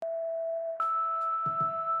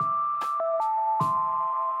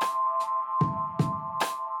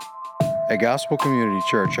At Gospel Community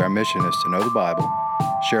Church, our mission is to know the Bible,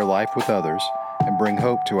 share life with others, and bring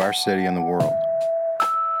hope to our city and the world.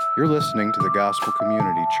 You're listening to the Gospel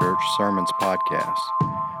Community Church Sermons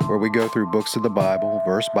Podcast, where we go through books of the Bible,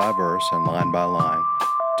 verse by verse and line by line,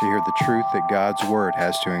 to hear the truth that God's Word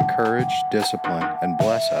has to encourage, discipline, and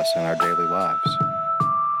bless us in our daily lives.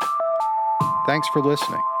 Thanks for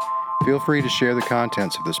listening. Feel free to share the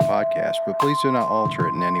contents of this podcast, but please do not alter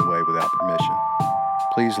it in any way without permission.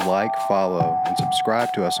 Please like, follow, and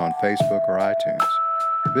subscribe to us on Facebook or iTunes.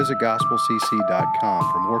 Visit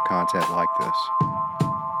gospelcc.com for more content like this.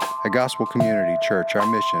 At Gospel Community Church, our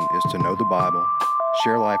mission is to know the Bible,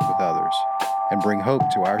 share life with others, and bring hope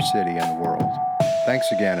to our city and the world.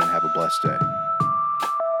 Thanks again and have a blessed day.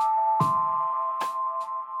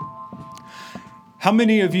 How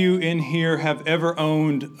many of you in here have ever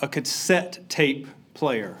owned a cassette tape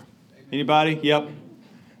player? Anybody? Yep,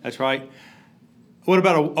 that's right. What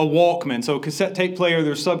about a Walkman? So cassette tape player,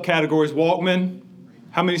 there's subcategories. Walkman,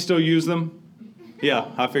 how many still use them? Yeah,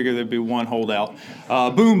 I figured there'd be one holdout.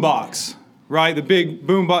 Boombox, right? The big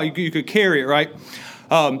boombox, you could carry it, right?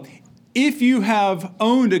 If you have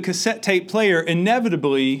owned a cassette tape player,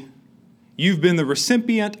 inevitably, you've been the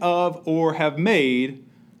recipient of or have made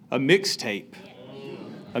a mixtape.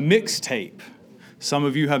 A mixtape. Some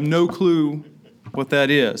of you have no clue what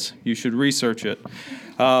that is. You should research it.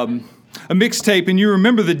 A mixtape, and you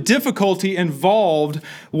remember the difficulty involved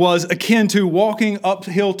was akin to walking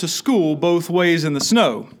uphill to school both ways in the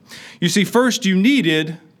snow. You see, first you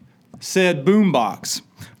needed said boombox,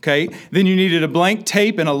 okay? Then you needed a blank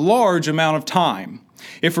tape and a large amount of time.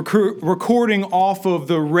 If recording off of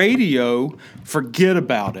the radio, forget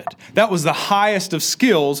about it. That was the highest of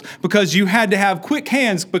skills because you had to have quick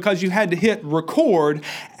hands because you had to hit record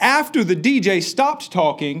after the DJ stopped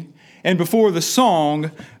talking and before the song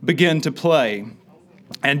began to play.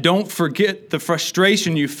 And don't forget the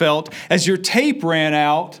frustration you felt as your tape ran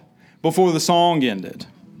out before the song ended.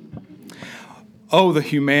 Oh, the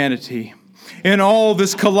humanity. And all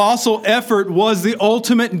this colossal effort was the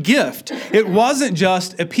ultimate gift. It wasn't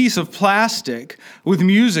just a piece of plastic with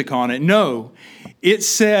music on it. No, it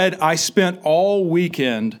said, I spent all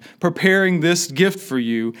weekend preparing this gift for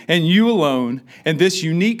you and you alone, and this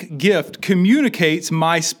unique gift communicates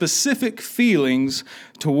my specific feelings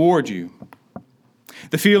toward you.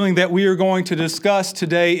 The feeling that we are going to discuss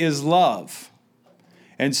today is love.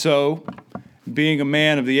 And so, being a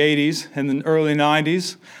man of the 80s and the early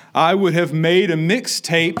 90s, I would have made a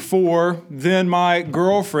mixtape for then my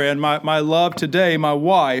girlfriend, my love today, my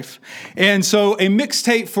wife. And so a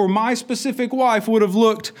mixtape for my specific wife would have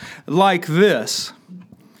looked like this.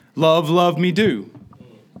 Love, Love Me Do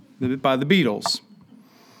by the Beatles.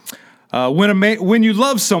 When You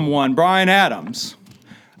Love Someone, Bryan Adams.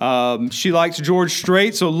 She likes George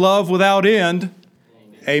Strait, so Love Without End.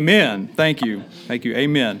 Amen. Thank you. Thank you.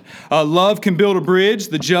 Amen. Love Can Build a Bridge,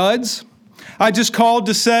 the Judds. I Just Called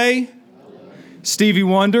to Say, Stevie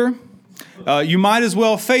Wonder. You might as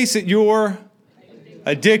well face it, you're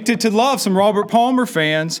addicted to love. Some Robert Palmer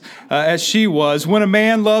fans, as she was. When a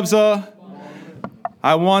Man Loves a...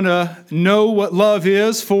 I Want to Know What Love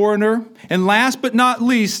Is, Foreigner. And last but not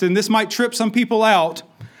least, and this might trip some people out,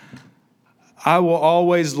 I Will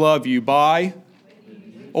Always Love You by...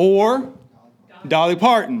 or... Dolly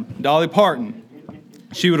Parton. Dolly Parton.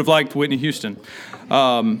 She would have liked Whitney Houston.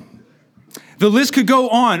 The list could go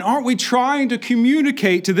on. Aren't we trying to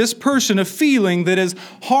communicate to this person a feeling that is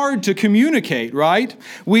hard to communicate, right?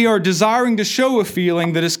 We are desiring to show a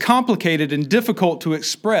feeling that is complicated and difficult to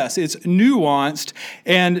express. It's nuanced,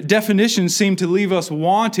 and definitions seem to leave us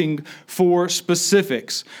wanting for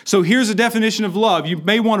specifics. So here's a definition of love. You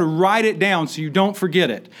may want to write it down so you don't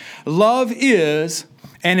forget it. Love is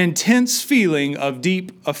an intense feeling of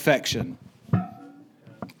deep affection.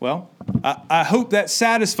 Well, I hope that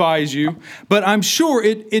satisfies you, but I'm sure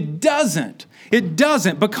it doesn't. It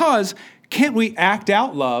doesn't, because can't we act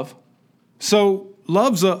out love? So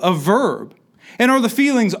love's a verb. And are the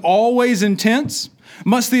feelings always intense?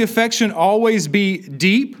 Must the affection always be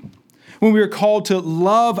deep? When we are called to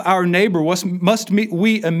love our neighbor, must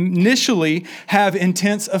we initially have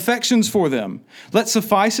intense affections for them? Let's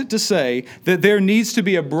suffice it to say that there needs to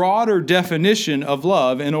be a broader definition of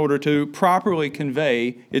love in order to properly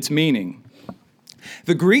convey its meaning.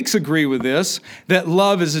 The Greeks agree with this, that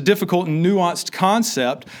love is a difficult and nuanced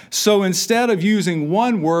concept, so instead of using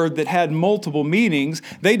one word that had multiple meanings,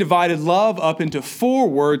 they divided love up into 4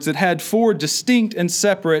 words that had 4 distinct and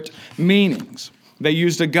separate meanings. They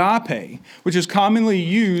used agape, which is commonly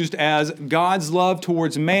used as God's love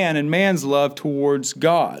towards man and man's love towards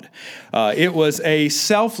God. It was a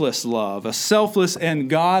selfless love, a selfless and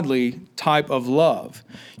godly type of love.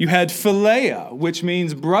 You had philia, which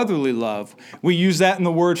means brotherly love. We use that in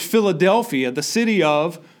the word Philadelphia, the city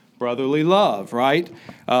of brotherly love, right?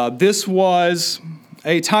 This was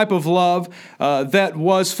a type of love that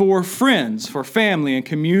was for friends, for family and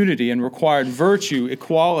community, and required virtue,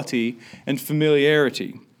 equality, and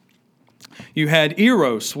familiarity. You had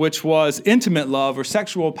eros, which was intimate love or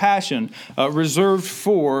sexual passion reserved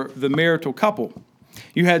for the marital couple.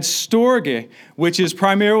 You had storge, which is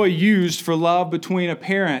primarily used for love between a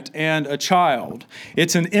parent and a child.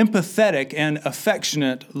 It's an empathetic and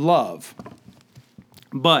affectionate love.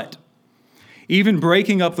 But even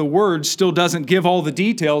breaking up the words still doesn't give all the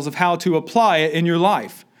details of how to apply it in your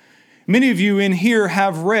life. Many of you in here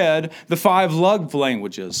have read the 5 love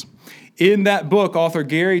languages. In that book, author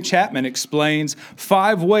Gary Chapman explains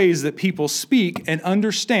 5 ways that people speak and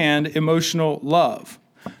understand emotional love.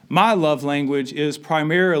 My love language is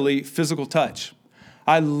primarily physical touch.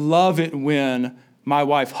 I love it when my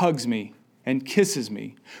wife hugs me and kisses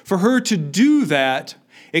me. For her to do that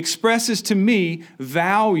expresses to me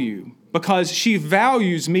value, because she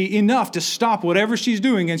values me enough to stop whatever she's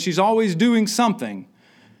doing, and she's always doing something,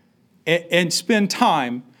 and spend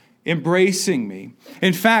time embracing me.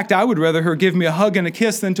 In fact, I would rather her give me a hug and a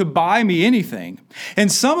kiss than to buy me anything.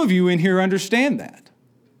 And some of you in here understand that.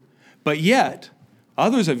 But yet,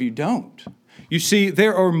 others of you don't. You see,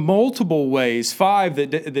 there are multiple ways, 5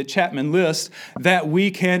 that Chapman lists, that we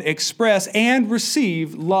can express and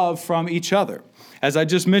receive love from each other. As I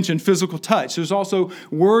just mentioned, physical touch. There's also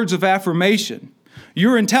words of affirmation.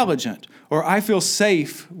 You're intelligent, or I feel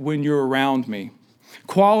safe when you're around me.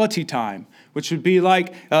 Quality time, which would be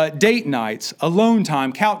like date nights, alone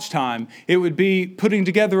time, couch time. It would be putting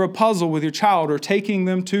together a puzzle with your child or taking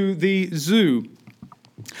them to the zoo.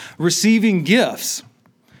 Receiving gifts.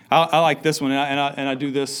 I like this one, and I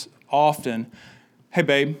do this often. Hey,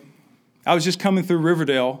 babe, I was just coming through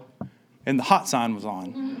Riverdale, and the hot sign was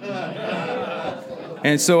on.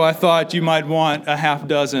 And so I thought you might want a half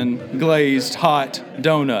dozen glazed hot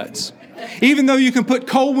donuts. Even though you can put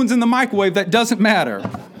cold ones in the microwave, that doesn't matter.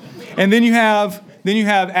 And then you have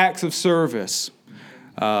acts of service.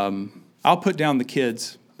 I'll put down the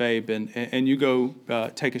kids, babe, and you go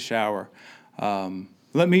take a shower.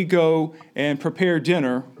 Let me go and prepare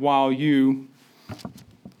dinner while you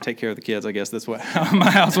take care of the kids. I guess that's what my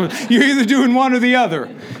house was. You're either doing one or the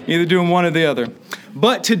other.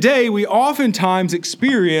 But today we oftentimes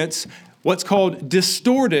experience what's called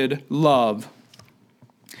distorted love.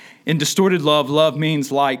 In distorted love, love means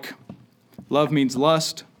like. Love means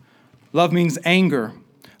lust. Love means anger.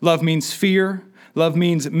 Love means fear. Love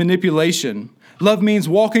means manipulation. Love means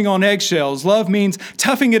walking on eggshells. Love means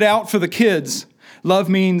toughing it out for the kids. Love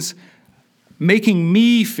means making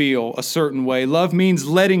me feel a certain way. Love means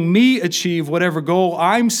letting me achieve whatever goal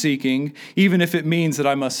I'm seeking, even if it means that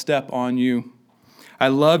I must step on you. I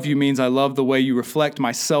love you means I love the way you reflect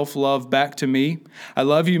my self-love back to me. I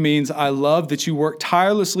love you means I love that you work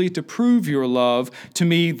tirelessly to prove your love to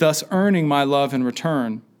me, thus earning my love in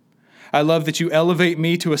return. I love that you elevate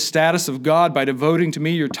me to a status of God by devoting to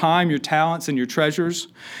me your time, your talents, and your treasures.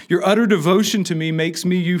 Your utter devotion to me makes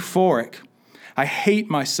me euphoric. I hate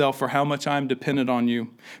myself for how much I'm dependent on you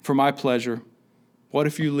for my pleasure. What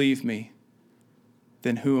if you leave me?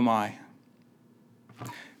 Then who am I?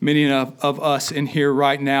 Many of us in here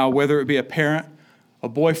right now, whether it be a parent, a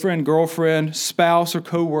boyfriend, girlfriend, spouse, or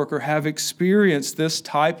coworker, have experienced this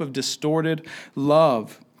type of distorted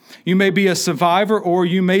love. You may be a survivor, or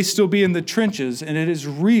you may still be in the trenches, and it is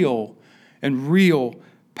real and real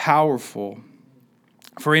powerful.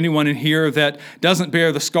 For anyone in here that doesn't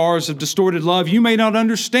bear the scars of distorted love, you may not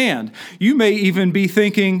understand. You may even be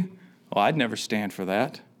thinking, well, I'd never stand for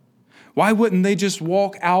that. Why wouldn't they just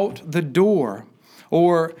walk out the door?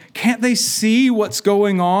 Or can't they see what's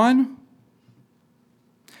going on?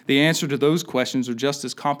 The answer to those questions are just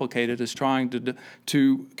as complicated as trying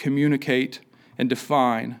to communicate and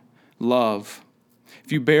define love.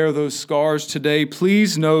 If you bear those scars today,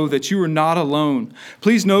 please know that you are not alone.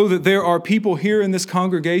 Please know that there are people here in this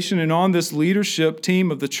congregation and on this leadership team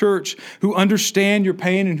of the church who understand your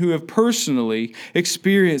pain and who have personally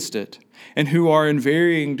experienced it and who are in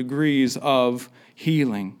varying degrees of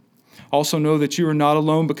healing. Also know that you are not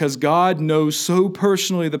alone because God knows so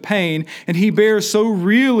personally the pain, and He bears so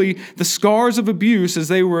really the scars of abuse as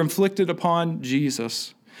they were inflicted upon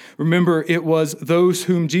Jesus. Remember, it was those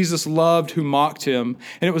whom Jesus loved who mocked Him,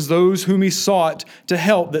 and it was those whom He sought to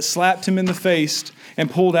help that slapped Him in the face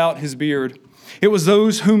and pulled out His beard. It was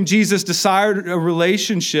those whom Jesus desired a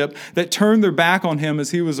relationship that turned their back on him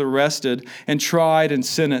as he was arrested and tried and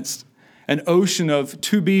sentenced. An ocean of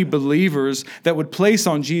to-be believers that would place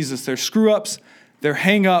on Jesus their screw-ups, their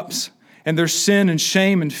hang-ups, and their sin and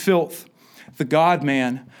shame and filth. The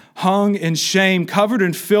God-man, hung in shame, covered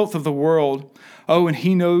in filth of the world. Oh, and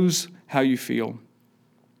he knows how you feel.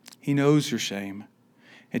 He knows your shame,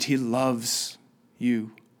 and he loves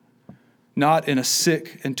you. Not in a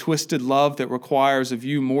sick and twisted love that requires of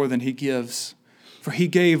you more than he gives. For he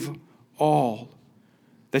gave all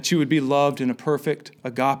that you would be loved in a perfect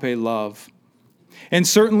agape love. And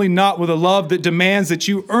certainly not with a love that demands that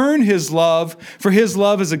you earn his love, for his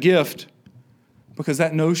love is a gift. Because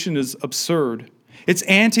that notion is absurd. It's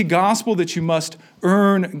anti-gospel that you must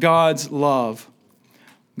earn God's love.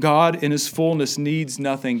 God in his fullness needs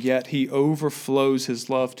nothing, yet he overflows his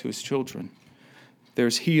love to his children.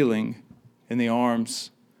 There's healing in the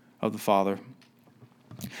arms of the Father.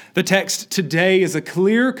 The text today is a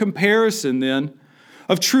clear comparison then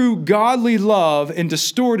of true godly love and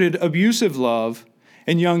distorted abusive love,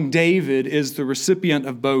 and young David is the recipient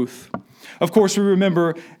of both. Of course, we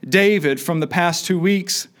remember David from the past 2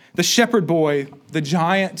 weeks, the shepherd boy, the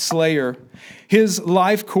giant slayer. His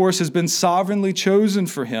life course has been sovereignly chosen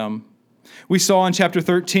for him. We saw in chapter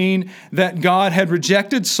 13 that God had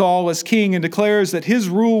rejected Saul as king and declares that his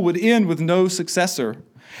rule would end with no successor,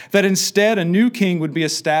 that instead a new king would be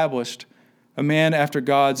established, a man after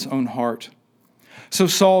God's own heart. So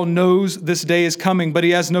Saul knows this day is coming, but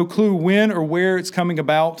he has no clue when or where it's coming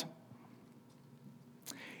about.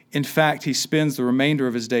 In fact, he spends the remainder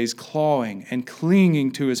of his days clawing and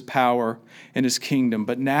clinging to his power and his kingdom.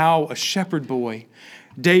 But now a shepherd boy,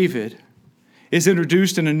 David, is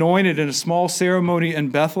introduced and anointed in a small ceremony in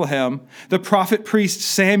Bethlehem. The prophet priest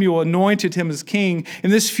Samuel anointed him as king,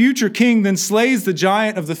 and this future king then slays the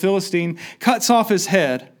giant of the Philistine, cuts off his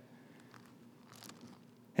head.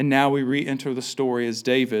 And now we re-enter the story as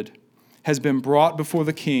David has been brought before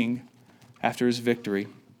the king after his victory.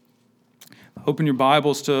 Open your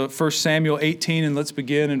Bibles to 1 Samuel 18, and let's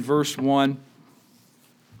begin in verse 1.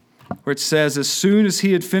 Where it says, as soon as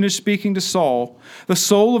he had finished speaking to Saul, the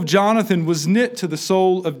soul of Jonathan was knit to the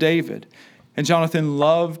soul of David, and Jonathan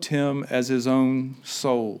loved him as his own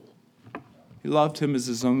soul. He loved him as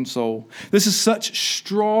his own soul. This is such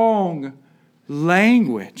strong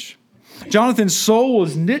language. Jonathan's soul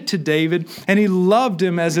was knit to David, and he loved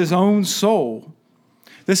him as his own soul.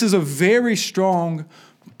 This is a very strong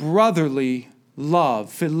brotherly love,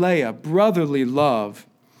 philia, brotherly love.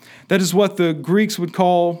 That is what the Greeks would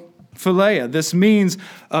call philia. This means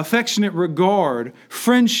affectionate regard,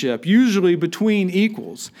 friendship, usually between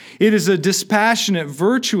equals. It is a dispassionate,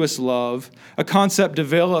 virtuous love, a concept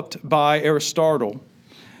developed by Aristotle.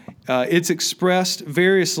 It's expressed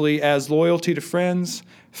variously as loyalty to friends,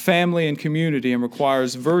 family, and community, and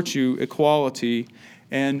requires virtue, equality,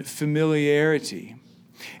 and familiarity.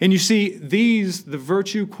 And you see, the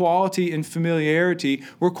virtue, quality, and familiarity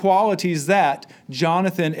were qualities that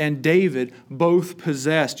Jonathan and David both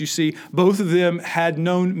possessed. You see, both of them had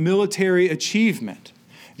known military achievement.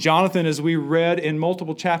 Jonathan, as we read in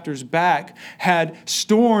multiple chapters back, had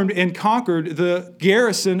stormed and conquered the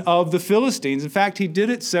garrison of the Philistines. In fact, he did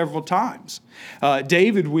it several times.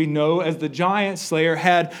 David, we know, as the giant slayer,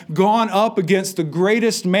 had gone up against the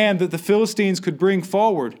greatest man that the Philistines could bring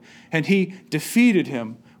forward, and he defeated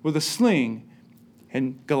him with a sling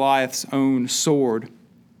and Goliath's own sword.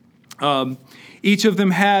 Each of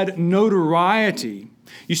them had notoriety.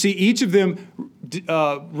 You see, each of them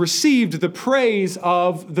received the praise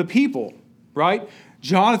of the people, right?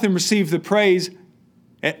 Jonathan received the praise,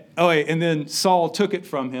 and then Saul took it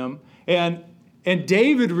from him. And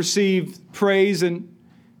David received praise, and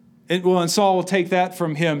Saul will take that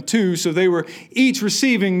from him too. So they were each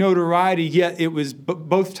receiving notoriety, yet it was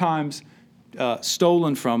both times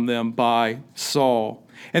stolen from them by Saul.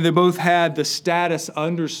 And they both had the status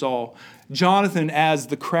under Saul. Jonathan as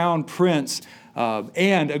the crown prince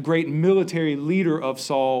and a great military leader of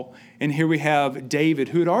Saul. And here we have David,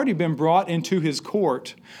 who had already been brought into his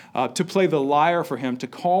court to play the lyre for him, to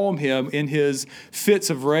calm him in his fits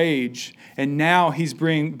of rage. And now he's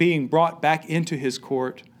being brought back into his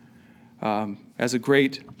court as a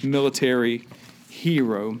great military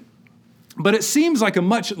hero. But it seems like a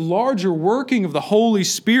much larger working of the Holy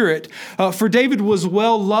Spirit, for David was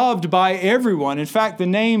well loved by everyone. In fact, the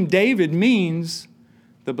name David means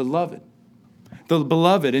the beloved. The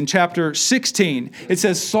beloved. In chapter 16, it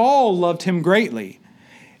says Saul loved him greatly.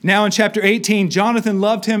 Now in chapter 18, Jonathan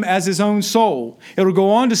loved him as his own soul. It'll go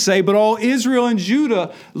on to say, but all Israel and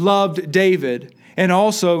Judah loved David. And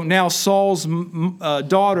also now Saul's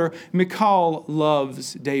daughter, Michal,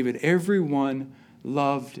 loves David. Everyone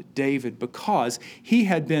loved David because he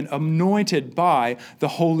had been anointed by the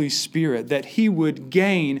Holy Spirit, that he would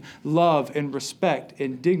gain love and respect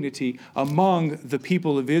and dignity among the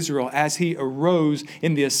people of Israel as he arose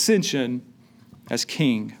in the ascension as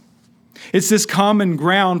king. It's this common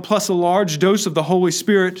ground plus a large dose of the Holy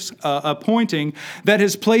Spirit's appointing that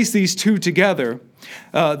has placed these two together.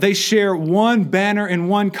 They share one banner and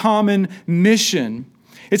one common mission.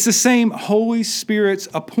 It's the same Holy Spirit's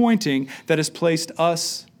appointing that has placed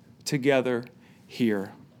us together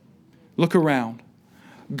here. Look around.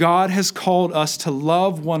 God has called us to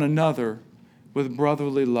love one another with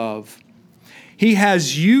brotherly love. He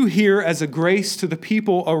has you here as a grace to the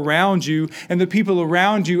people around you, and the people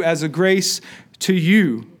around you as a grace to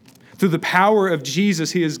you. Through the power of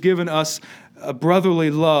Jesus, He has given us a brotherly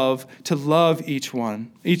love to love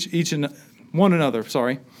one another.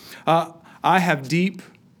 I have deep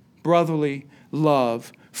brotherly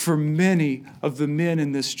love for many of the men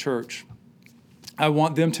in this church. I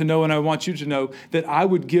want them to know, and I want you to know, that I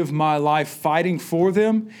would give my life fighting for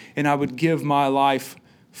them, and I would give my life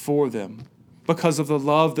for them. Because of the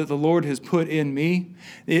love that the Lord has put in me,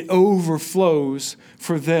 it overflows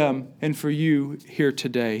for them and for you here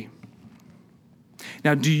today.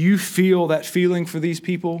 Now, do you feel that feeling for these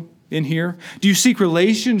people in here? Do you seek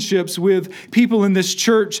relationships with people in this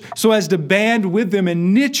church so as to band with them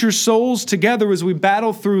and knit your souls together as we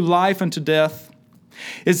battle through life unto death?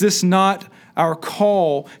 Is this not our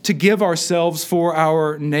call to give ourselves for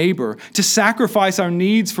our neighbor, to sacrifice our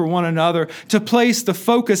needs for one another, to place the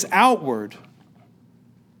focus outward?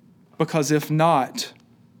 Because if not,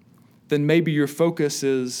 then maybe your focus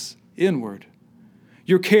is inward.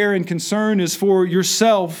 Your care and concern is for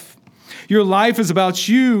yourself. Your life is about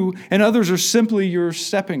you, and others are simply your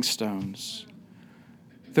stepping stones.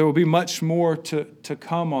 There will be much more to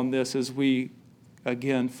come on this as we,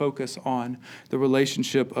 again, focus on the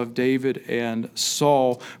relationship of David and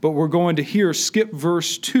Saul. But we're going to skip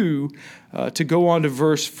verse 2 to go on to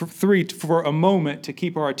verse 3 for a moment to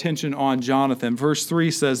keep our attention on Jonathan. Verse 3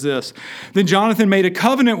 says this: Then Jonathan made a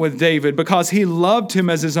covenant with David because he loved him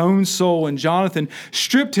as his own soul, and Jonathan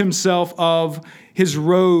stripped himself of his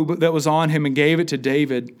robe that was on him and gave it to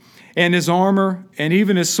David, and his armor, and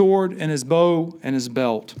even his sword, and his bow, and his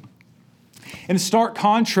belt. In stark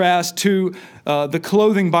contrast to the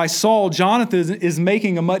clothing by Saul, Jonathan is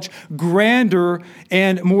making a much grander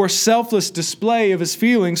and more selfless display of his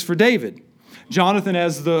feelings for David. Jonathan,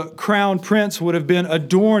 as the crown prince, would have been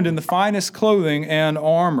adorned in the finest clothing and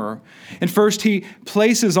armor. And first he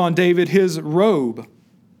places on David his robe.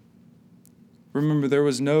 Remember, there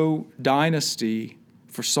was no dynasty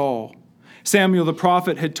for Saul. Samuel the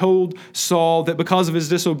prophet had told Saul that because of his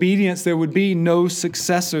disobedience there would be no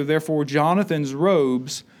successor. Therefore, Jonathan's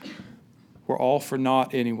robes were all for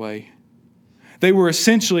naught anyway. They were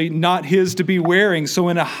essentially not his to be wearing. So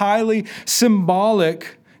in a highly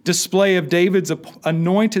symbolic display of David's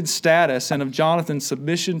anointed status and of Jonathan's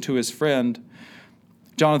submission to his friend,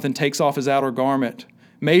 Jonathan takes off his outer garment,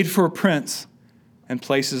 made for a prince, and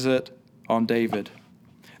places it on David.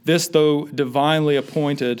 This, though divinely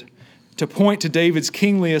appointed, to point to David's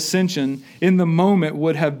kingly ascension in the moment,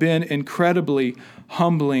 would have been an incredibly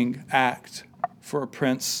humbling act for a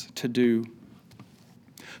prince to do.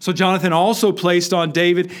 So Jonathan also placed on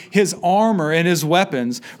David his armor and his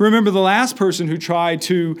weapons. Remember the last person who tried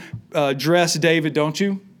to dress David, don't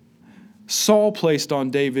you? Saul placed on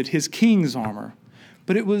David his king's armor.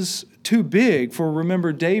 But it was too big, for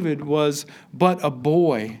remember, David was but a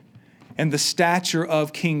boy, and the stature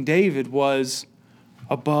of King David was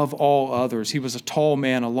above all others. He was a tall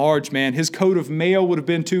man, a large man. His coat of mail would have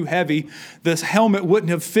been too heavy. This helmet wouldn't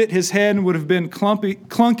have fit his head and would have been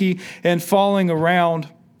clunky and falling around.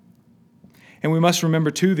 And we must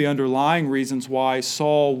remember, too, the underlying reasons why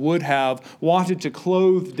Saul would have wanted to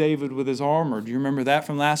clothe David with his armor. Do you remember that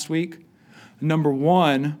from last week? Number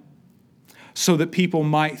one, so that people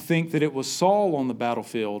might think that it was Saul on the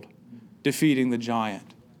battlefield defeating the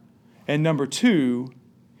giant. And number two,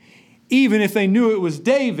 even if they knew it was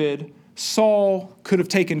David, Saul could have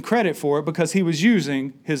taken credit for it because he was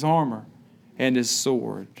using his armor and his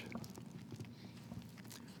sword.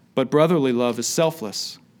 But brotherly love is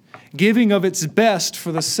selfless, giving of its best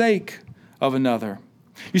for the sake of another.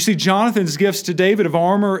 You see, Jonathan's gifts to David of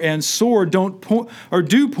armor and sword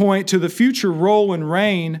do point to the future role and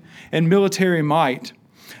reign and military might.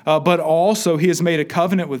 But also he has made a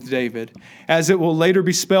covenant with David. As it will later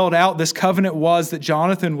be spelled out, this covenant was that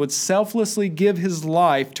Jonathan would selflessly give his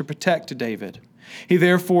life to protect David. He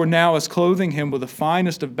therefore now is clothing him with the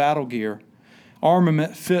finest of battle gear,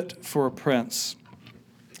 armament fit for a prince.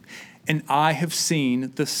 And I have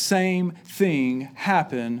seen the same thing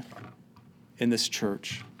happen in this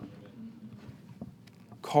church.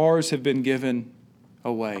 Cars have been given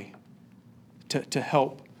away to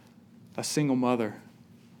help a single mother.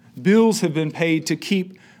 Bills have been paid to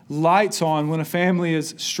keep lights on when a family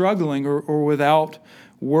is struggling or without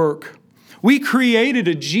work. We created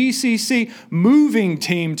a GCC moving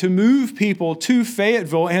team to move people to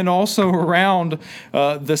Fayetteville and also around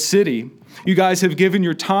the city. You guys have given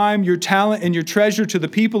your time, your talent, and your treasure to the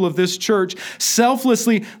people of this church,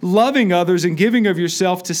 selflessly loving others and giving of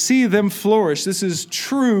yourself to see them flourish. This is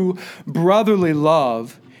true brotherly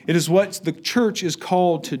love. It is what the church is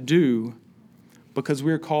called to do because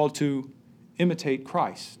we're called to imitate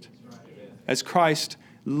Christ. As Christ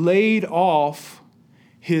laid off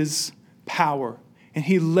his power and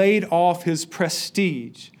he laid off his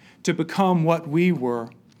prestige to become what we were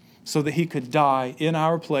so that he could die in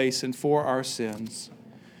our place and for our sins,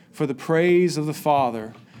 for the praise of the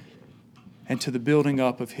Father and to the building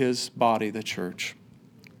up of his body, the church.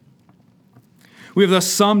 We have thus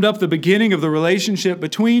summed up the beginning of the relationship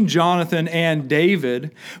between Jonathan and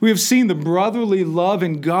David. We have seen the brotherly love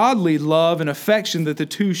and godly love and affection that the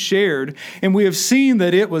two shared, and we have seen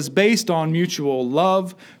that it was based on mutual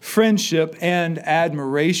love, friendship, and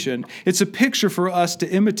admiration. It's a picture for us to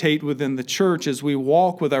imitate within the church as we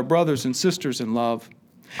walk with our brothers and sisters in love.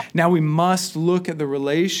 Now we must look at the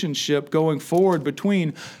relationship going forward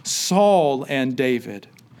between Saul and David.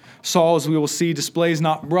 Saul, as we will see, displays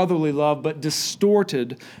not brotherly love, but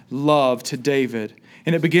distorted love to David.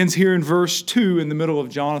 And it begins here in verse 2 in the middle of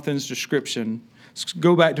Jonathan's description. Let's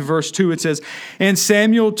go back to verse 2. It says, "And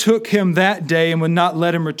Samuel took him that day and would not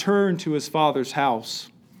let him return to his father's house."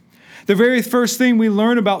 The very first thing we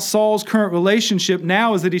learn about Saul's current relationship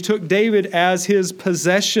now is that he took David as his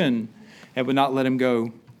possession and would not let him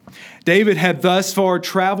go. David had thus far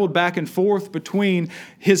traveled back and forth between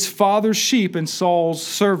his father's sheep and Saul's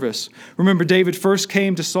service. Remember, David first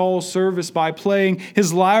came to Saul's service by playing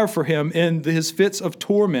his lyre for him in his fits of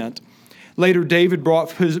torment. Later, David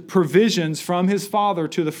brought provisions from his father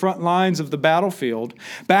to the front lines of the battlefield,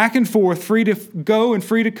 back and forth, free to go and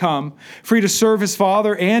free to come, free to serve his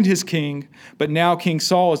father and his king. But now King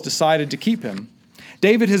Saul has decided to keep him.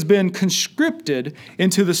 David has been conscripted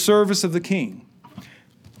into the service of the king.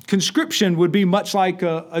 Conscription would be much like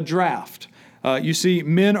a draft. You see,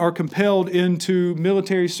 men are compelled into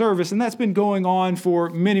military service, and that's been going on for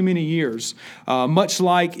many, many years. Much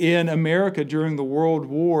like in America during the World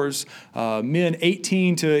Wars, men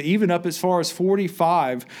 18 to even up as far as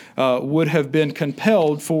 45 would have been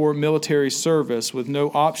compelled for military service with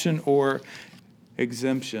no option or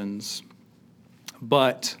exemptions.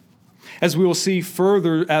 But as we will see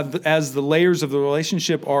further, as the layers of the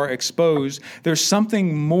relationship are exposed, there's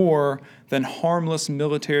something more than harmless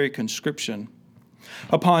military conscription.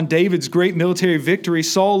 Upon David's great military victory,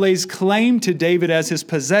 Saul lays claim to David as his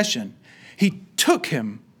possession. He took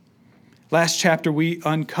him. Last chapter, we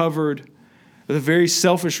uncovered the very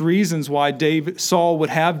selfish reasons why Saul would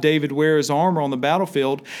have David wear his armor on the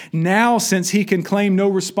battlefield. Now, since he can claim no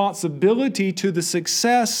responsibility to the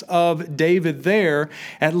success of David there,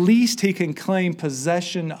 at least he can claim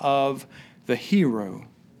possession of the hero.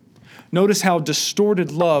 Notice how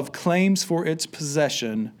distorted love claims for its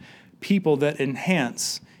possession people that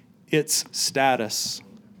enhance its status.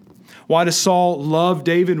 Why does Saul love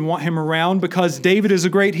David and want him around? Because David is a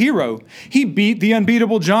great hero. He beat the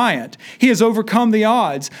unbeatable giant. He has overcome the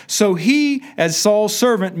odds. So he, as Saul's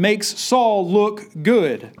servant, makes Saul look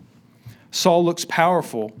good. Saul looks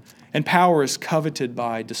powerful, and power is coveted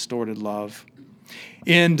by distorted love.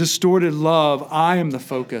 In distorted love, I am the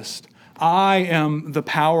focused. I am the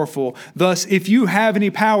powerful. Thus, if you have any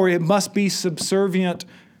power, it must be subservient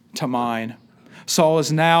to mine. Saul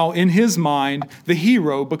is now, in his mind, the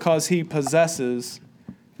hero because he possesses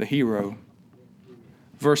the hero.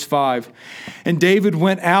 Verse 5, "And David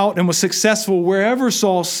went out and was successful wherever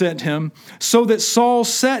Saul sent him, so that Saul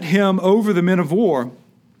set him over the men of war.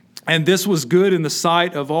 And this was good in the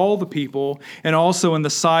sight of all the people and also in the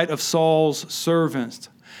sight of Saul's servants."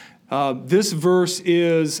 This verse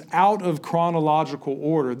is out of chronological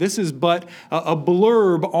order. This is but a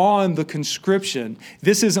blurb on the conscription.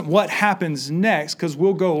 This isn't what happens next, because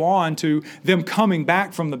we'll go on to them coming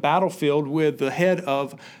back from the battlefield with the head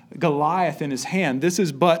of Goliath in his hand. This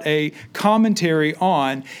is but a commentary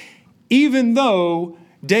on, even though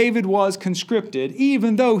David was conscripted,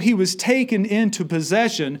 even though he was taken into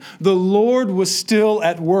possession, the Lord was still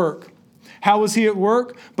at work. How was he at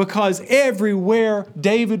work? Because everywhere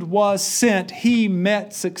David was sent, he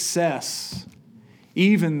met success,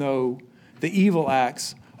 even though the evil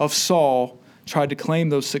acts of Saul, tried to claim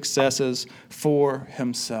those successes for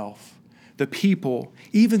himself. The people,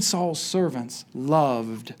 even Saul's servants,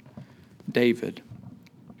 loved David.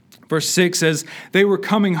 Verse 6 says, they were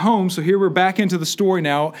coming home. So here we're back into the story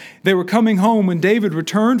now. They were coming home when David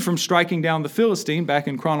returned from striking down the Philistine, back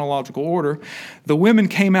in chronological order. The women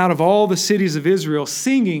came out of all the cities of Israel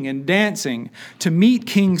singing and dancing to meet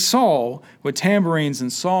King Saul with tambourines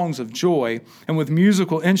and songs of joy and with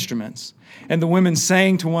musical instruments. And the women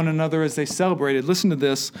sang to one another as they celebrated. Listen to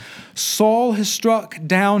this. Saul has struck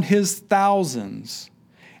down his thousands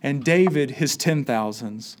and David his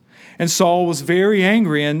 10,000s. And Saul was very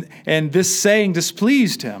angry, and this saying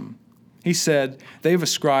displeased him. He said, they have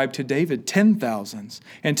ascribed to David 10,000s,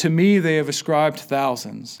 and to me they have ascribed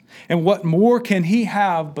thousands. And what more can he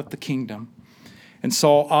have but the kingdom? And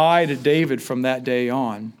Saul eyed David from that day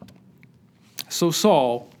on. So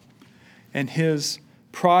Saul and his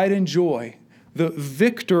pride and joy, the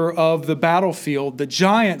victor of the battlefield, the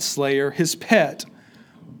giant slayer, his pet,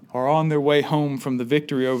 are on their way home from the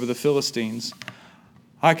victory over the Philistines.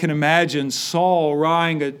 I can imagine Saul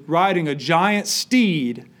riding a giant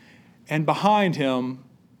steed, and behind him,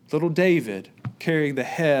 little David carrying the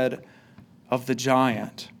head of the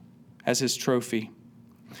giant as his trophy.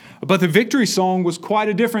 But the victory song was quite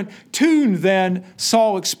a different tune than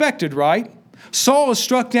Saul expected, right? Saul has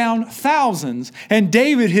struck down thousands, and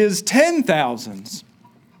David his 10,000s.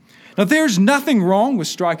 Now, there's nothing wrong with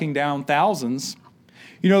striking down thousands.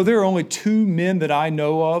 You know, there are only two men that I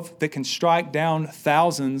know of that can strike down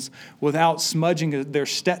thousands without smudging their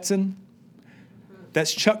Stetson.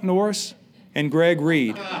 That's Chuck Norris and Greg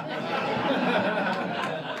Reed.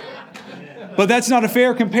 But that's not a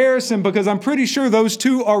fair comparison because I'm pretty sure those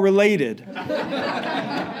two are related.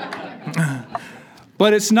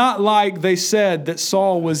 But it's not like they said that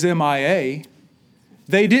Saul was MIA.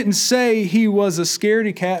 They didn't say he was a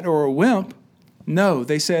scaredy cat or a wimp. No,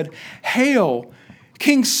 they said, "Hail,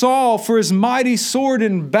 King Saul, for his mighty sword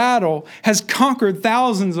in battle has conquered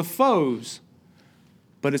thousands of foes."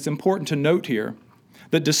 But it's important to note here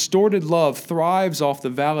that distorted love thrives off the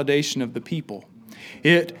validation of the people.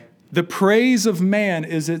 The praise of man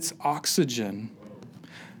is its oxygen.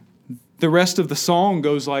 The rest of the song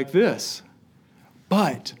goes like this.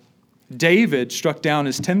 But David struck down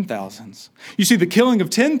his 10,000s. You see, the killing of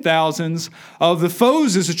 10,000s of the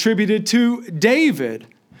foes is attributed to David.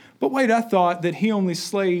 But wait, I thought that he only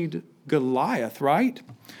slayed Goliath, right?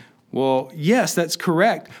 Well, yes, that's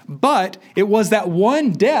correct. But it was that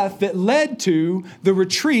one death that led to the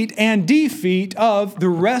retreat and defeat of the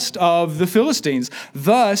rest of the Philistines.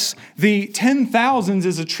 Thus, the 10,000s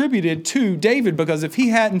is attributed to David, because if he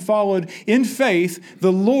hadn't followed in faith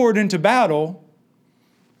the Lord into battle,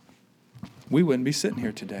 we wouldn't be sitting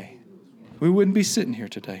here today. We wouldn't be sitting here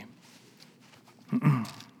today.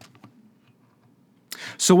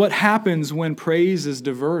 So what happens when praise is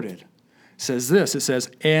diverted? It says this, it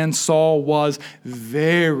says, and Saul was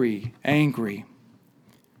very angry.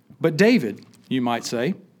 But David, you might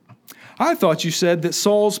say, I thought you said that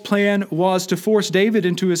Saul's plan was to force David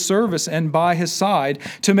into his service and by his side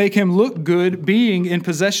to make him look good being in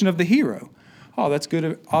possession of the hero. Oh, that's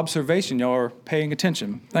good observation. Y'all are paying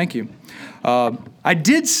attention. Thank you. I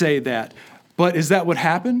did say that, but is that what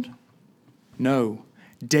happened? No.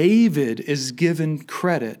 David is given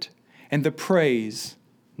credit and the praise,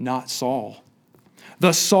 not Saul.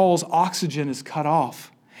 Thus Saul's oxygen is cut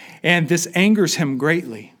off, and this angers him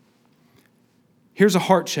greatly. Here's a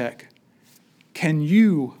heart check. Can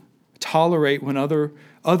you tolerate when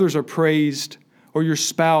others are praised, or your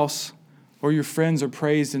spouse or your friends are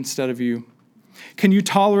praised instead of you? Can you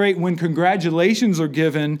tolerate when congratulations are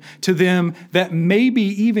given to them that maybe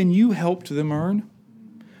even you helped them earn?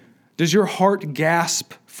 Does your heart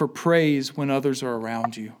gasp for praise when others are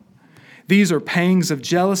around you? These are pangs of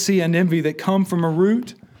jealousy and envy that come from a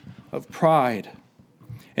root of pride.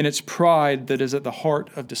 And it's pride that is at the heart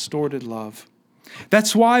of distorted love.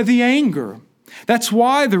 That's why the anger. That's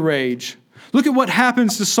why the rage. Look at what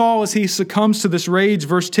happens to Saul as he succumbs to this rage.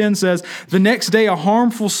 Verse 10 says, the next day a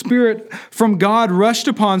harmful spirit from God rushed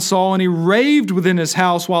upon Saul, and he raved within his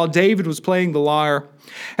house while David was playing the lyre,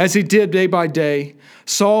 as he did day by day.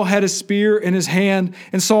 Saul had a spear in his hand,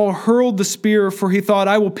 and Saul hurled the spear, for he thought,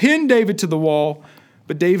 I will pin David to the wall.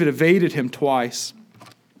 But David evaded him twice.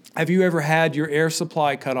 Have you ever had your air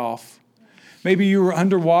supply cut off? Maybe you were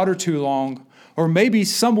underwater too long, or maybe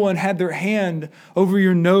someone had their hand over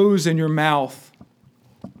your nose and your mouth.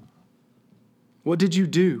 What did you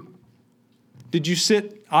do? Did you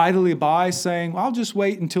sit idly by saying, well, I'll just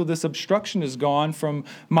wait until this obstruction is gone from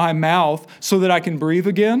my mouth so that I can breathe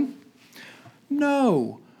again?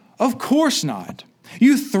 No. Of course not.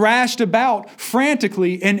 You thrashed about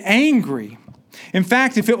frantically and angry. In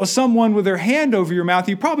fact, if it was someone with their hand over your mouth,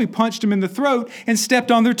 you probably punched them in the throat and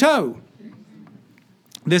stepped on their toe.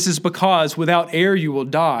 This is because without air you will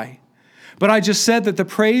die. But I just said that the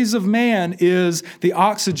praise of man is the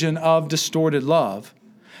oxygen of distorted love.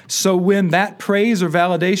 So when that praise or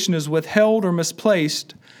validation is withheld or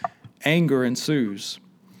misplaced, anger ensues.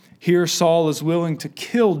 Here Saul is willing to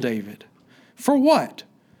kill David. For what?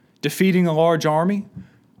 Defeating a large army?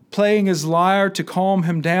 Playing his lyre to calm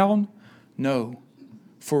him down? No,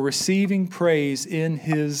 for receiving praise in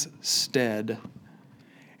his stead.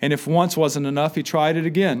 And if once wasn't enough, he tried it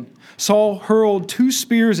again. Saul hurled 2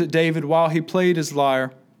 spears at David while he played his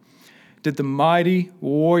lyre. Did the mighty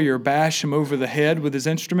warrior bash him over the head with his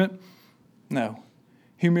instrument? No,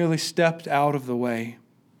 he merely stepped out of the way.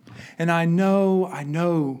 And I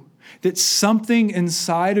know that something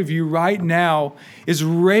inside of you right now is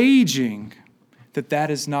raging that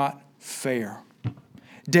is not fair.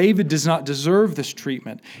 David does not deserve this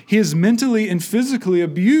treatment. He is mentally and physically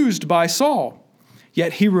abused by Saul,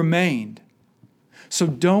 yet he remained. So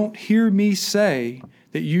don't hear me say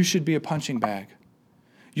that you should be a punching bag.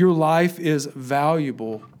 Your life is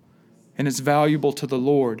valuable, and it's valuable to the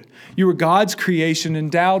Lord. You are God's creation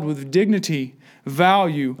endowed with dignity,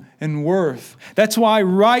 value, and worth. That's why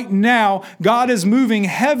right now God is moving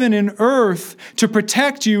heaven and earth to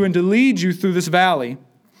protect you and to lead you through this valley.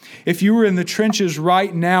 If you are in the trenches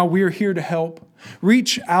right now, we are here to help.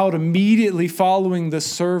 Reach out immediately following this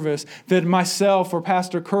service that myself or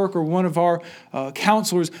Pastor Kirk or one of our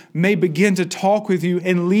counselors may begin to talk with you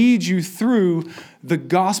and lead you through the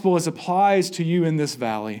gospel as applies to you in this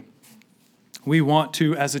valley. We want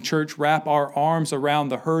to, as a church, wrap our arms around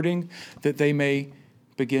the hurting that they may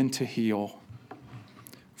begin to heal.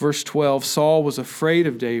 Verse 12, Saul was afraid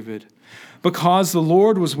of David because the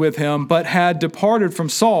Lord was with him, but had departed from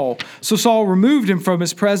Saul. So Saul removed him from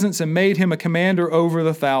his presence and made him a commander over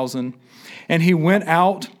 1,000. And he went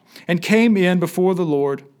out and came in before the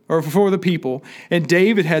Lord, or before the people. And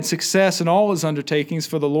David had success in all his undertakings,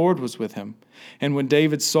 for the Lord was with him. And when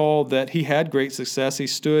David saw that he had great success, he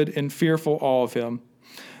stood in fearful awe of him.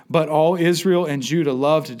 But all Israel and Judah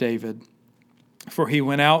loved David, for he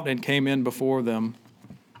went out and came in before them.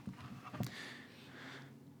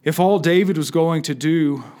 If all David was going to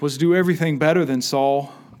do was do everything better than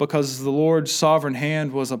Saul, because the Lord's sovereign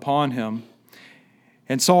hand was upon him,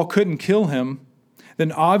 and Saul couldn't kill him,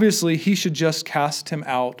 then obviously he should just cast him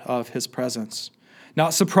out of his presence.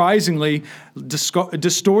 Not surprisingly,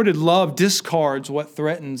 distorted love discards what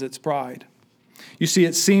threatens its pride. You see,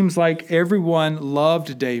 it seems like everyone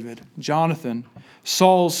loved David, Jonathan,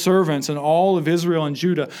 Saul's servants, and all of Israel and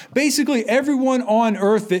Judah. Basically, everyone on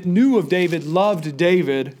earth that knew of David loved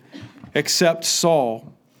David except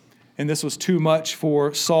Saul. And this was too much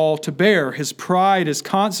for Saul to bear. His pride is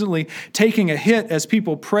constantly taking a hit as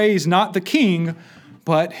people praise not the king,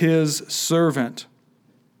 but his servant.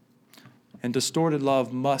 And distorted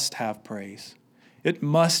love must have praise. It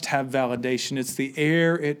must have validation. It's the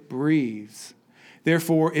air it breathes.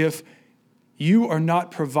 Therefore, if you are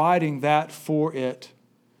not providing that for it,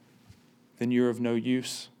 then you're of no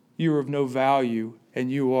use. You are of no value,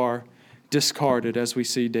 and you are discarded, as we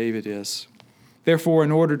see David is. Therefore,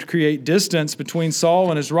 in order to create distance between Saul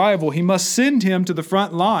and his rival, he must send him to the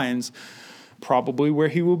front lines, probably where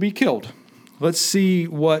he will be killed. Let's see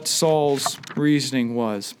what Saul's reasoning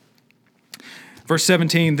was. Verse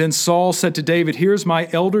 17, then Saul said to David, here's my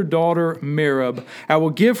elder daughter Merab. I will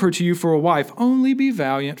give her to you for a wife. Only be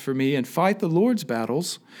valiant for me and fight the Lord's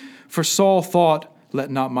battles. For Saul thought,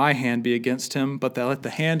 let not my hand be against him, but let the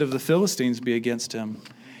hand of the Philistines be against him.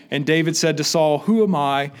 And David said to Saul, who am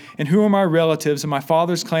I, and who are my relatives and my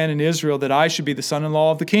father's clan in Israel, that I should be the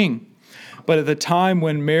son-in-law of the king? But at the time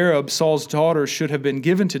when Merab, Saul's daughter, should have been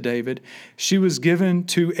given to David, she was given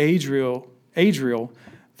to Adriel,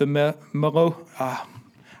 the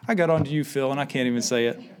I got onto you, Phil, and I can't even say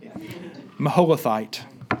it. Maholathite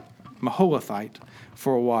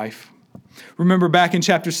for a wife. Remember back in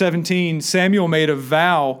chapter 17, Saul made a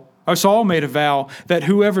vow that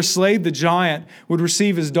whoever slayed the giant would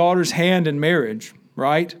receive his daughter's hand in marriage,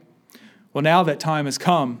 right? Well, now that time has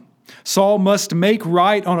come. Saul must make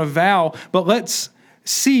right on a vow, but let's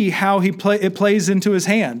see how it plays into his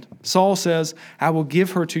hand. Saul says, I will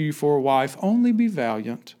give her to you for a wife. Only be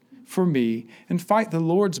valiant for me and fight the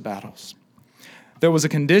Lord's battles. There was a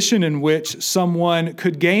condition in which someone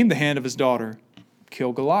could gain the hand of his daughter,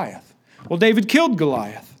 kill Goliath. Well, David killed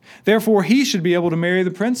Goliath. Therefore, he should be able to marry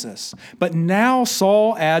the princess. But now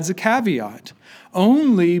Saul adds a caveat.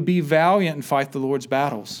 Only be valiant and fight the Lord's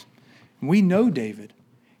battles. We know David.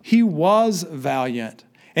 He was valiant,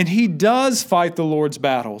 and he does fight the Lord's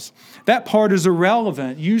battles. That part is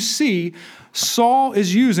irrelevant. You see, Saul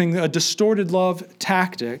is using a distorted love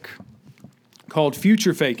tactic called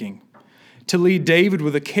future faking to lead David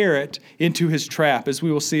with a carrot into his trap, as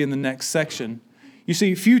we will see in the next section. You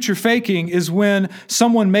see, future faking is when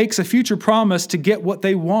someone makes a future promise to get what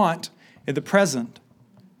they want in the present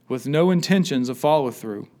with no intentions of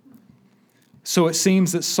follow-through. So it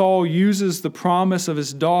seems that Saul uses the promise of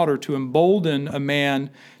his daughter to embolden a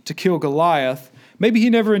man to kill Goliath. Maybe he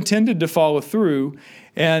never intended to follow through,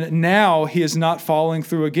 and now he is not following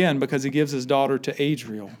through again because he gives his daughter to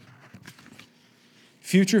Adriel.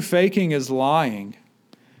 Future faking is lying.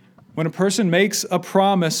 When a person makes a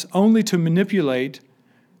promise only to manipulate,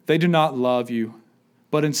 they do not love you,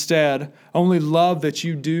 but instead only love that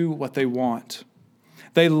you do what they want.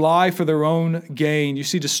 They lie for their own gain. You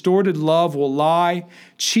see, distorted love will lie,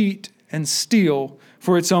 cheat, and steal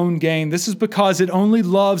for its own gain. This is because it only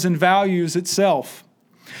loves and values itself.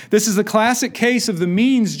 This is a classic case of the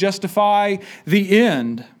means justify the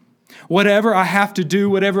end. Whatever I have to do,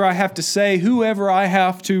 whatever I have to say, whoever I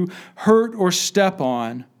have to hurt or step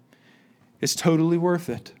on is totally worth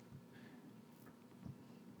it.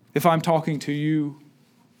 If I'm talking to you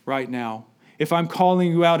right now, if I'm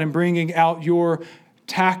calling you out and bringing out your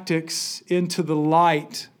tactics into the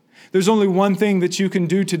light, there's only one thing that you can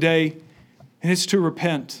do today, and it's to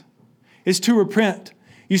repent. It's to repent.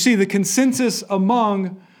 You see, the consensus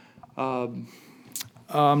among, I'm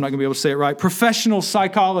not going to be able to say it right, professional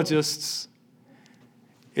psychologists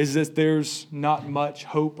is that there's not much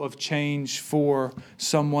hope of change for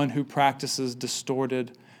someone who practices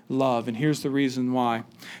distorted love. And here's the reason why.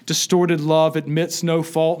 Distorted love admits no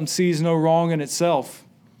fault and sees no wrong in itself.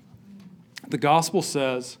 The gospel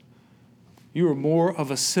says you are more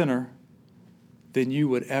of a sinner than you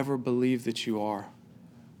would ever believe that you are.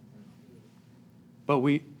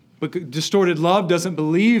 But distorted love doesn't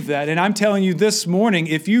believe that. And I'm telling you this morning,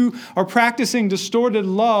 if you are practicing distorted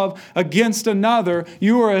love against another,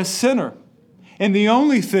 you are a sinner. And the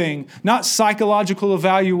only thing, not psychological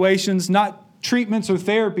evaluations, not treatments or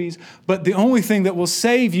therapies, but the only thing that will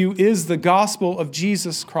save you is the gospel of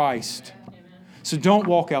Jesus Christ. So don't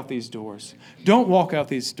walk out these doors. Don't walk out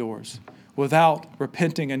these doors without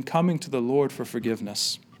repenting and coming to the Lord for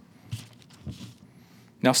forgiveness.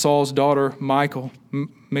 Now Saul's daughter,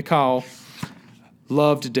 Michal,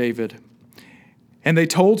 loved David. And they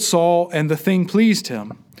told Saul, and the thing pleased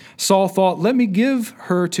him. Saul thought, let me give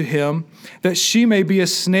her to him, that she may be a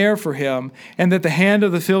snare for him, and that the hand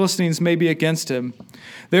of the Philistines may be against him.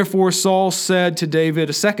 Therefore Saul said to David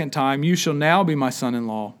a second time, you shall now be my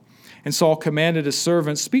son-in-law. And Saul commanded his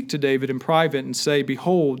servants, speak to David in private and say,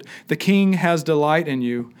 behold, the king has delight in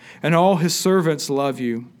you, and all his servants love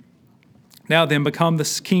you. Now then, become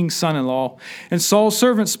the king's son-in-law. And Saul's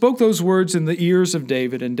servant spoke those words in the ears of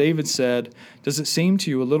David. And David said, does it seem to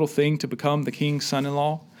you a little thing to become the king's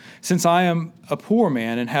son-in-law? Since I am a poor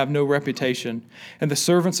man and have no reputation. And the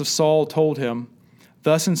servants of Saul told him,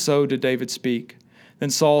 thus and so did David speak. Then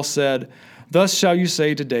Saul said, thus shall you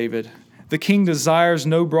say to David, the king desires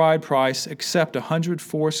no bride price except 100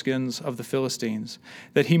 foreskins of the Philistines,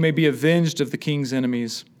 that he may be avenged of the king's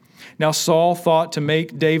enemies. Now Saul thought to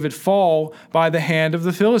make David fall by the hand of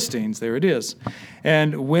the Philistines. There it is.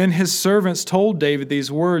 And when his servants told David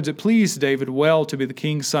these words, it pleased David well to be the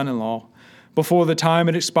king's son-in-law. Before the time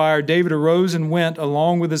had expired, David arose and went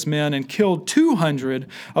along with his men and killed 200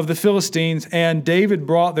 of the Philistines, and David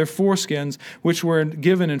brought their foreskins, which were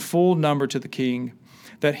given in full number to the king,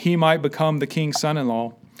 that he might become the king's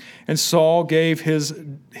son-in-law. And Saul gave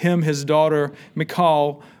him his daughter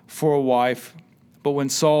Michal for a wife. But when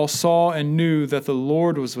Saul saw and knew that the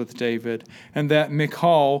Lord was with David, and that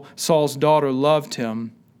Michal, Saul's daughter, loved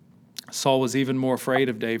him, Saul was even more afraid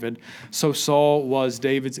of David. So Saul was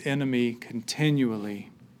David's enemy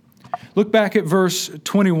continually. Look back at verse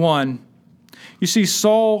 21. You see,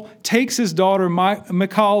 Saul takes his daughter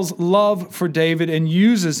Michal's love for David and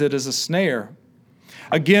uses it as a snare.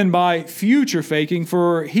 Again, by future faking,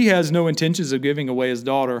 for he has no intentions of giving away his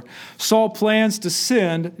daughter, Saul plans to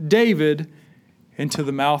send David into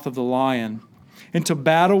the mouth of the lion, into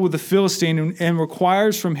battle with the Philistine, and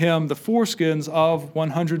requires from him the foreskins of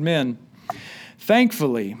 100 men.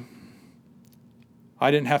 Thankfully,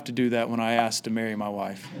 I didn't have to do that when I asked to marry my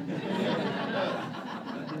wife.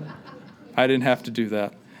 I didn't have to do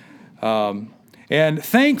that. And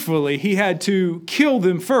thankfully, he had to kill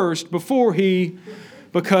them first before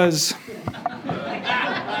because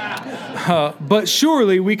but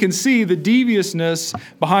surely we can see the deviousness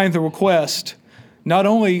behind the request. not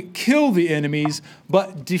only kill the enemies,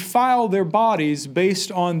 but defile their bodies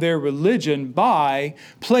based on their religion by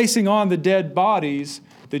placing on the dead bodies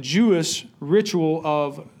the Jewish ritual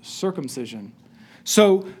of circumcision.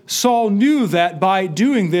 So Saul knew that by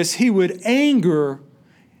doing this, he would anger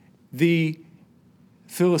the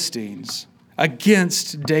Philistines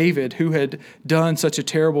against David, who had done such a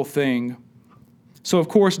terrible thing. So, of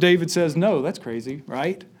course, David says, no, that's crazy,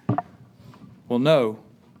 right? Well, no.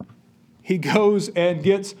 He goes and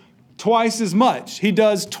gets twice as much. He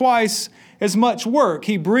does twice as much work.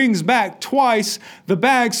 He brings back twice the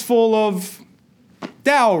bags full of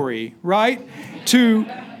dowry, right, to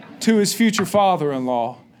his future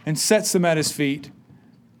father-in-law and sets them at his feet.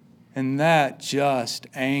 And that just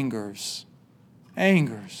angers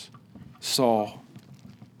Saul.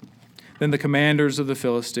 Then the commanders of the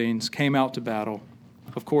Philistines came out to battle.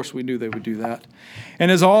 Of course, we knew they would do that.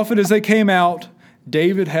 And as often as they came out,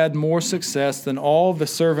 David had more success than all the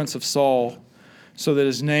servants of Saul, so that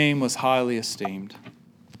his name was highly esteemed.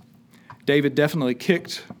 David definitely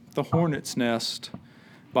kicked the hornet's nest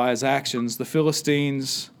by his actions. The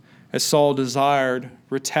Philistines, as Saul desired,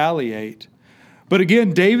 retaliate. But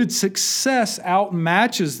again, David's success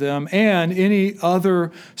outmatches them and any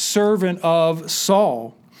other servant of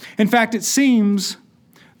Saul. In fact, it seems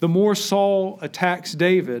the more Saul attacks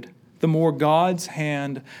David, the more God's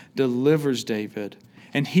hand delivers David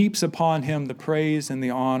and heaps upon him the praise and the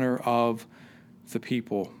honor of the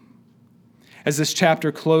people. As this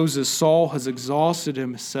chapter closes, Saul has exhausted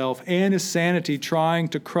himself and his sanity trying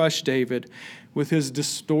to crush David with his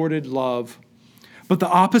distorted love. But the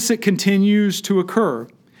opposite continues to occur.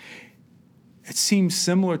 It seems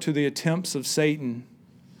similar to the attempts of Satan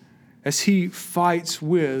as he fights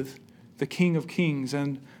with the King of Kings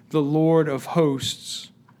and the Lord of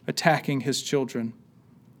hosts, attacking his children.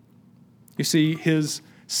 You see,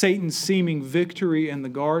 Satan's seeming victory in the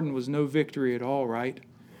garden was no victory at all, right?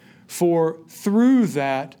 For through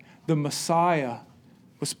that, the Messiah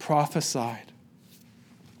was prophesied.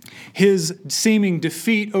 His seeming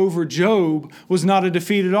defeat over Job was not a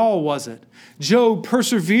defeat at all, was it? Job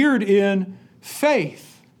persevered in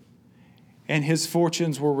faith, and his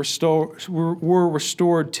fortunes were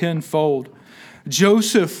restored tenfold.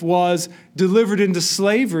 Joseph was delivered into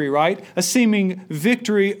slavery, right? A seeming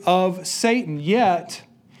victory of Satan. Yet,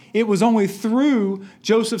 it was only through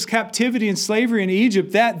Joseph's captivity and slavery in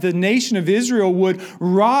Egypt that the nation of Israel would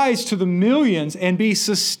rise to the millions and be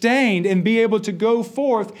sustained and be able to go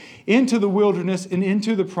forth into the wilderness and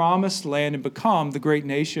into the promised land and become the great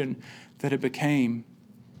nation that it became.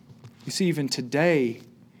 You see, even today,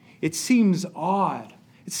 it seems odd.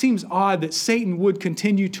 It seems odd that Satan would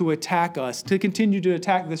continue to attack us, to continue to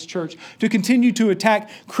attack this church, to continue to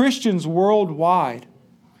attack Christians worldwide.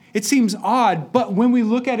 It seems odd, but when we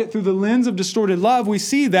look at it through the lens of distorted love, we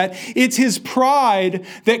see that it's his pride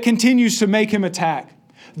that continues to make him attack.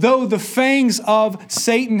 Though the fangs of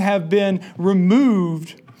Satan have been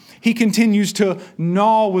removed, he continues to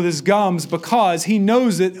gnaw with his gums because he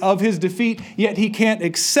knows it of his defeat, yet he can't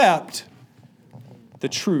accept the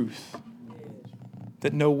truth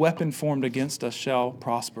that no weapon formed against us shall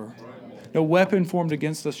prosper. No weapon formed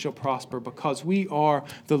against us shall prosper because we are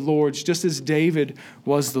the Lord's, just as David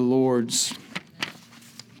was the Lord's.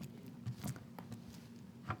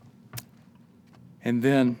 And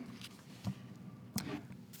then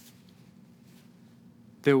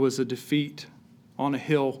there was a defeat on a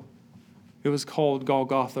hill. It was called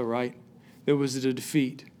Golgotha, right? There was a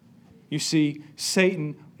defeat. You see,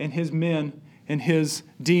 Satan and his men and his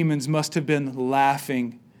demons must have been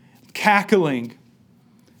laughing, cackling,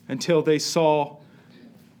 until they saw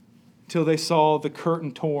the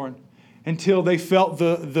curtain torn, until they felt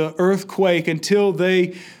the earthquake, until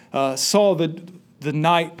they saw the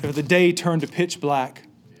night or the day turn to pitch black.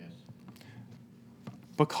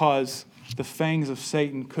 Because the fangs of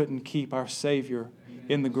Satan couldn't keep our Savior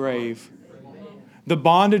in the grave. The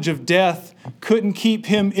bondage of death couldn't keep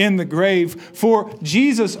him in the grave, for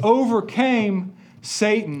Jesus overcame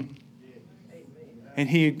Satan, and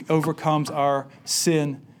he overcomes our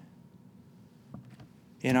sin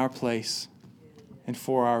in our place and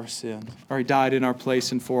for our sin. Or he died in our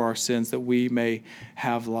place and for our sins that we may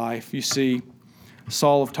have life. You see,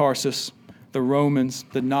 Saul of Tarsus, the Romans,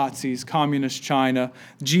 the Nazis, communist China,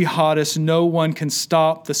 jihadists, no one can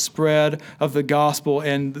stop the spread of the gospel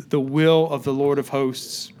and the will of the Lord of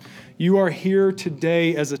hosts. You are here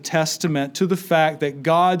today as a testament to the fact that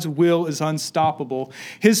God's will is unstoppable,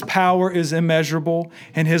 His power is immeasurable,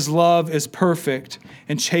 and His love is perfect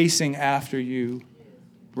and chasing after you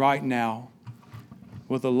right now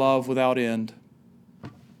with a love without end.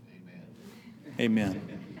 Amen.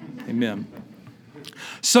 Amen. Amen.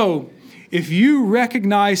 So, if you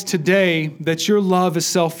recognize today that your love is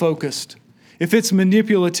self-focused, if it's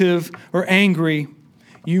manipulative or angry,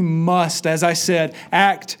 you must, as I said,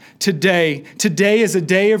 act today. Today is a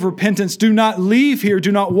day of repentance. Do not leave here.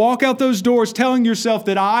 Do not walk out those doors telling yourself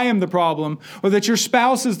that I am the problem, or that your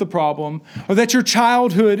spouse is the problem, or that your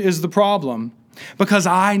childhood is the problem. Because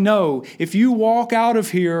I know if you walk out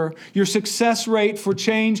of here, your success rate for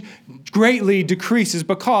change greatly decreases,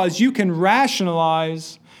 because you can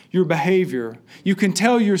rationalize your behavior. You can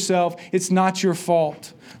tell yourself it's not your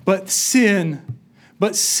fault. But sin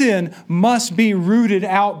must be rooted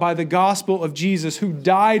out by the gospel of Jesus, who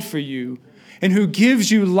died for you and who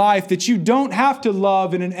gives you life that you don't have to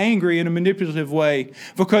love in an angry and a manipulative way,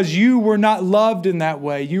 because you were not loved in that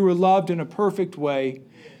way. You were loved in a perfect way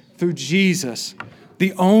through Jesus,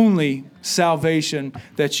 the only salvation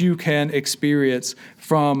that you can experience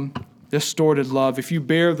from distorted love. If you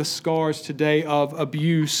bear the scars today of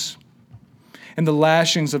abuse and the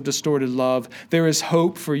lashings of distorted love, there is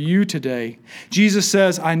hope for you today. Jesus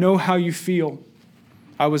says, I know how you feel.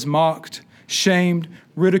 I was mocked, shamed,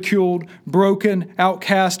 ridiculed, broken,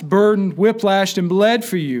 outcast, burdened, whiplashed, and bled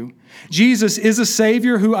for you. Jesus is a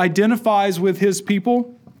Savior who identifies with His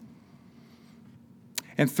people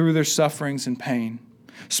and through their sufferings and pain.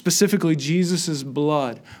 Specifically, Jesus'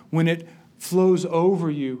 blood, when it flows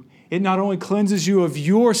over you, it not only cleanses you of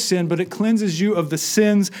your sin, but it cleanses you of the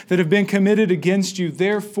sins that have been committed against you.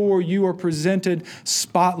 Therefore, you are presented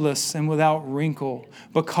spotless and without wrinkle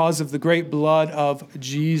because of the great blood of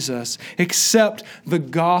Jesus. Accept the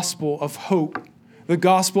gospel of hope, the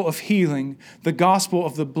gospel of healing, the gospel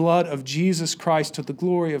of the blood of Jesus Christ to the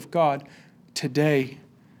glory of God today.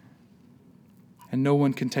 And no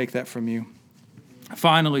one can take that from you.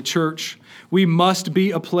 Finally, church, we must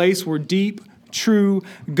be a place where deep, true,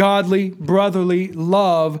 godly, brotherly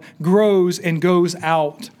love grows and goes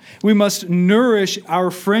out. We must nourish our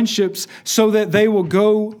friendships so that they will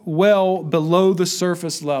go well below the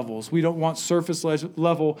surface levels. We don't want surface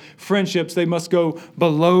level friendships. They must go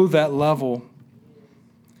below that level,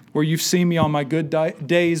 where you've seen me on my good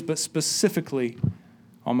days, but specifically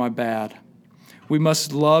on my bad. We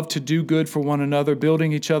must love to do good for one another,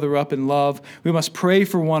 building each other up in love. We must pray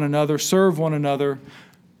for one another, serve one another.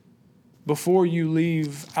 Before you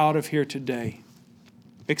leave out of here today,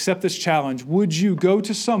 accept this challenge. Would you go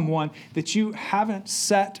to someone that you haven't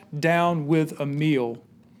sat down with a meal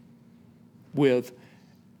with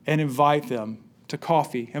and invite them to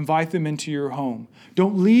coffee? Invite them into your home.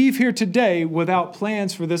 Don't leave here today without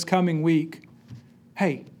plans for this coming week.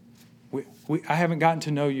 Hey, I haven't gotten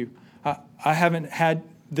to know you. I haven't had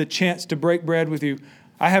the chance to break bread with you.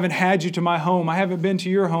 I haven't had you to my home. I haven't been to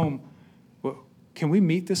your home. Well, can we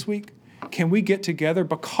meet this week? Can we get together?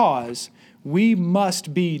 Because we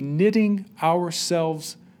must be knitting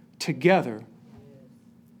ourselves together,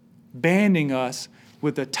 banding us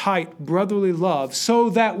with a tight brotherly love, so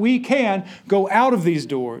that we can go out of these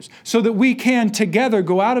doors, so that we can together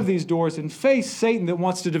go out of these doors and face Satan that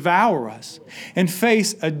wants to devour us, and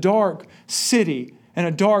face a dark city and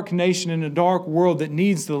a dark nation and a dark world that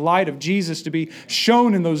needs the light of Jesus to be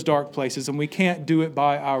shown in those dark places, and we can't do it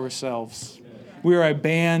by ourselves. We are a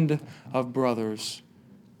band of brothers,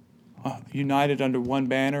 united under one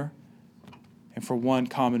banner and for one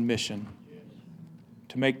common mission: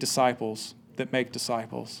 to make disciples that make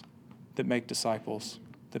disciples that make disciples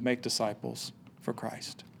that make disciples for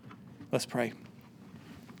Christ. Let's pray.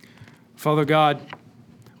 Father God,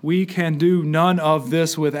 we can do none of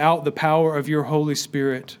this without the power of your Holy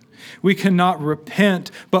Spirit. We cannot repent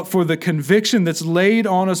but for the conviction that's laid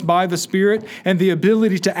on us by the Spirit, and the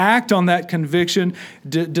ability to act on that conviction,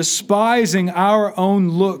 despising our own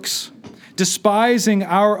looks, despising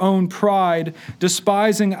our own pride,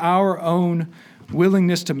 despising our own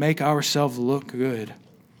willingness to make ourselves look good.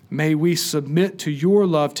 May we submit to your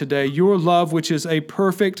love today, your love which is a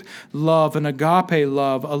perfect love, an agape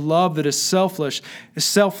love, a love that is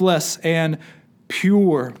selfless and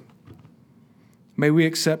pure. May we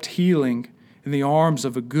accept healing in the arms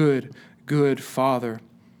of a good, good Father,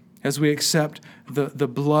 as we accept the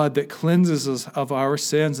blood that cleanses us of our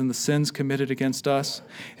sins and the sins committed against us.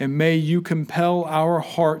 And may you compel our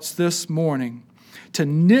hearts this morning to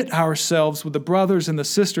knit ourselves with the brothers and the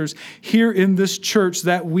sisters here in this church,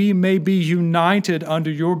 that we may be united under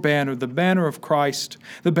your banner, the banner of Christ,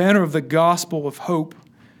 the banner of the gospel of hope,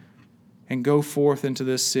 and go forth into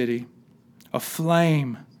this city,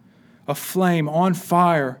 aflame on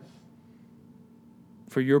fire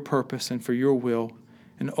for your purpose and for your will,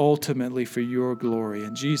 and ultimately for your glory.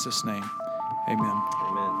 In Jesus' name, amen.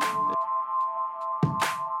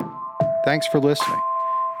 Thanks for listening.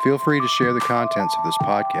 Feel free to share the contents of this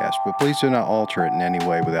podcast, but please do not alter it in any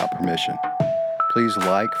way without permission. Please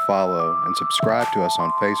like, follow, and subscribe to us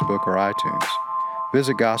on Facebook or iTunes.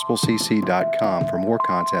 Visit gospelcc.com for more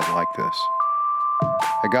content like this.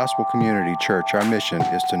 At Gospel Community Church, our mission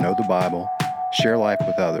is to know the Bible, share life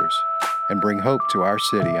with others, and bring hope to our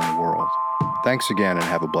city and the world. Thanks again and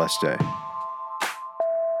have a blessed day.